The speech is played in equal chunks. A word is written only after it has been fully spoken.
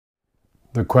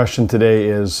The question today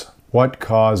is, what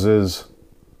causes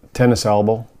tennis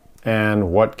elbow and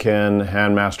what can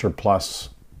Handmaster Plus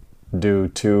do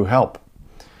to help?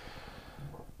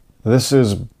 This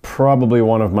is probably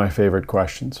one of my favorite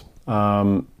questions.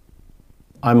 I'm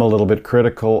a little bit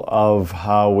critical of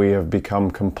how we have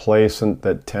become complacent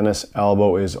that tennis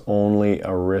elbow is only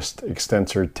a wrist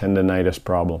extensor tendonitis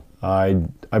problem. I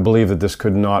believe that this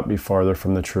could not be farther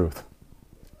from the truth.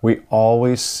 We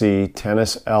always see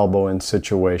tennis elbow in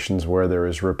situations where there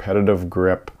is repetitive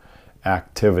grip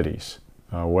activities,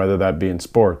 whether that be in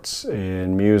sports,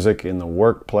 in music, in the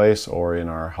workplace, or in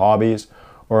our hobbies,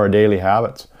 or our daily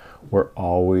habits. We're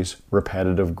always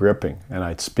repetitive gripping. And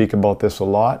I speak about this a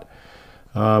lot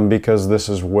because this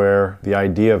is where the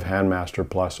idea of Handmaster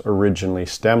Plus originally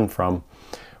stemmed from,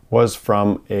 was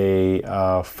from a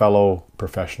fellow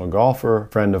professional golfer,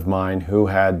 friend of mine, who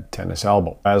had tennis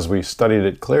elbow. As we studied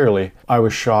it clearly, I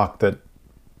was shocked that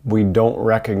we don't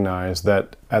recognize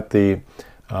that at the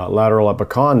lateral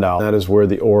epicondyle, that is where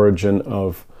the origin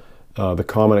of the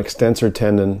common extensor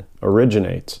tendon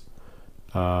originates.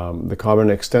 The common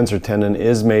extensor tendon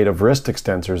is made of wrist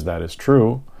extensors, that is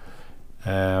true,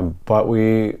 but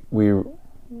we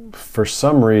for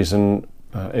some reason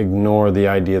ignore the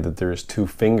idea that there is two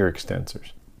finger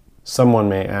extensors. Someone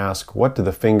may ask, what do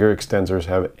the finger extensors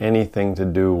have anything to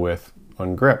do with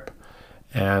on grip?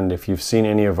 And if you've seen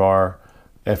any of our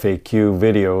FAQ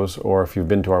videos, or if you've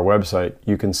been to our website,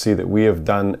 you can see that we have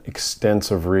done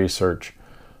extensive research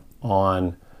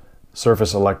on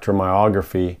surface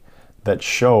electromyography that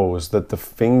shows that the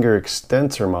finger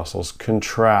extensor muscles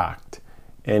contract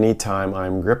anytime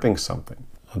I'm gripping something.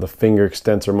 The finger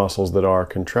extensor muscles that are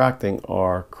contracting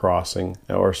are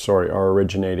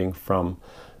originating from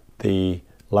the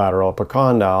lateral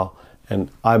epicondyle,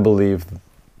 and I believe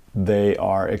they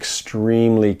are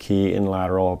extremely key in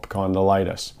lateral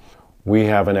epicondylitis. We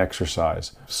have an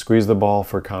exercise. Squeeze the ball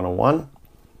for a count of 1,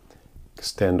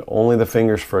 extend only the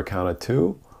fingers for a count of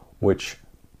 2, which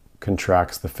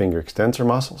contracts the finger extensor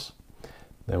muscles.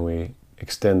 Then we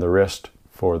extend the wrist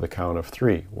for the count of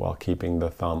 3 while keeping the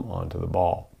thumb onto the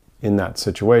ball. In that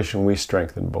situation, we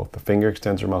strengthen both the finger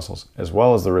extensor muscles as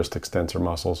well as the wrist extensor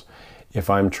muscles. If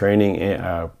I'm training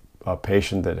a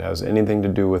patient that has anything to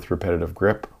do with repetitive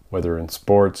grip, whether in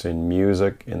sports, in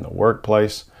music, in the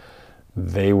workplace,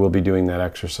 they will be doing that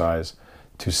exercise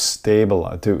to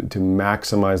stabilize, to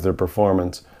maximize their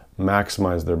performance,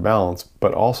 maximize their balance,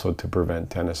 but also to prevent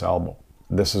tennis elbow.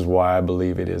 This is why I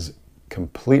believe it is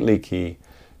completely key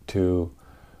to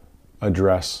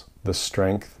address the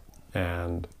strength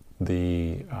and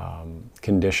the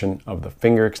condition of the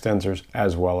finger extensors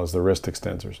as well as the wrist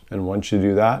extensors. And once you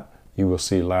do that, you will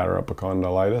see lateral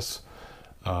epicondylitis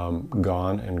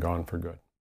gone, and gone for good.